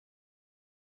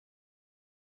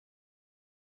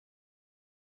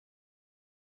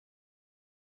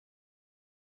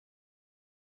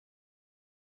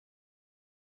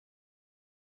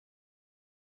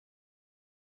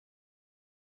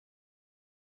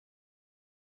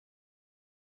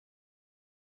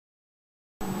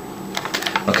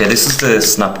Okay, this is the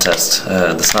snap test.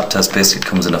 The snap test basically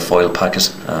comes in a foil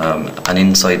packet, and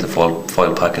inside the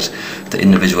foil packet, the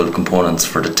individual components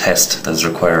for the test that is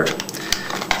required.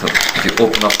 So if you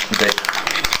open up the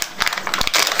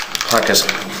packet,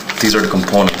 these are the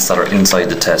components that are inside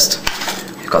the test.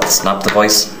 You've got the snap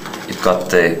device, you've got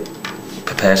the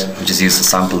pipette, which is used to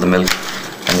sample the milk,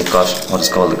 and you've got what is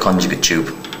called the conjugate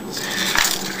tube.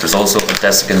 There's also a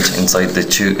desiccant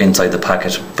inside the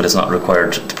packet, but it's not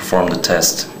required to perform the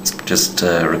test. It's just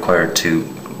required to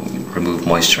remove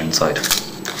moisture inside.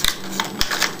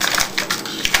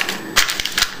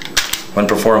 When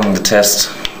performing the test,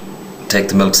 take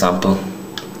the milk sample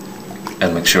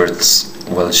and make sure it's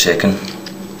well shaken.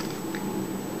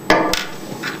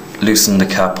 Loosen the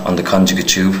cap on the conjugate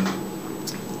tube.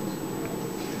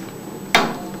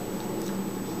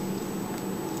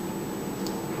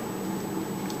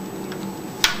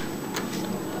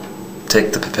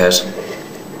 Take the pipette.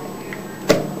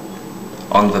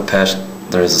 On the pipette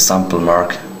there is a sample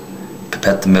mark.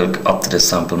 Pipette the milk up to this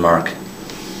sample mark.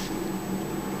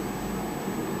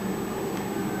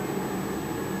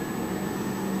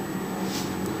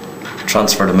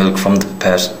 Transfer the milk from the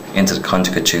pipette into the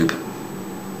conjugate tube.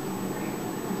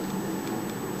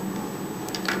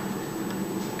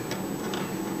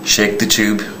 Shake the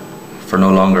tube for no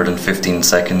longer than 15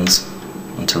 seconds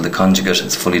until the conjugate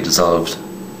is fully dissolved.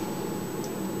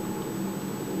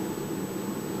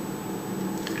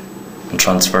 And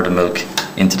transfer the milk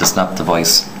into the snap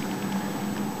device.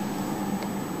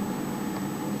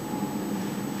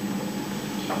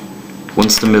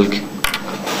 Once the milk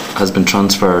has been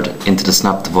transferred into the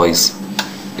snap device,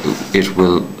 it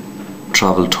will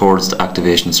travel towards the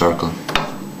activation circle.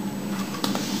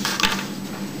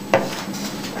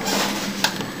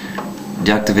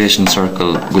 The activation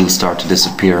circle will start to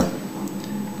disappear.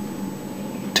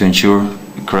 To ensure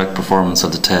correct performance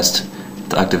of the test,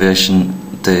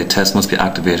 the test must be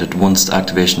activated once the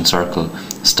activation circle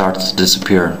starts to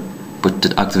disappear, but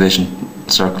the activation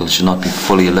circle should not be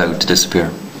fully allowed to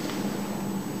disappear.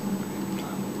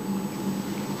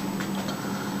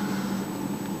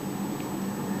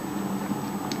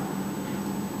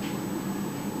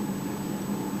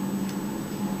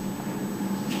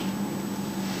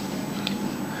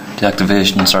 The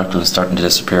activation circle is starting to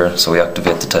disappear, so we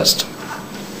activate the test.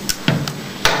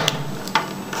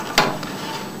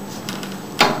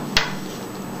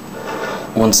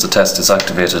 Once the test is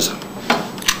activated,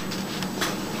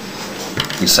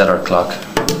 we set our clock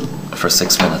for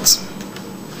 6 minutes.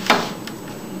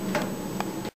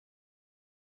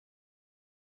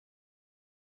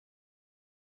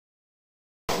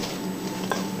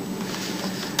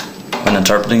 When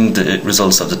interpreting the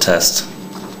results of the test,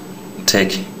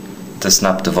 take the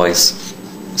snap device,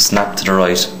 snap to the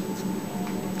right,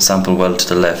 sample well to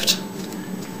the left.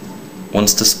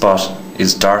 Once the spot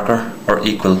is darker or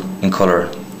equal in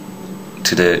colour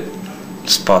to the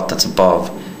spot that's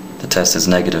above, the test is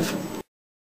negative.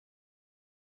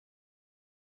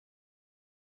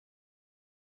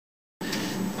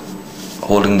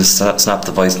 Holding the snap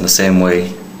device in the same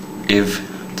way, if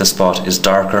the spot is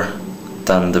darker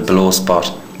than the below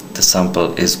spot, the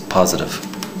sample is positive.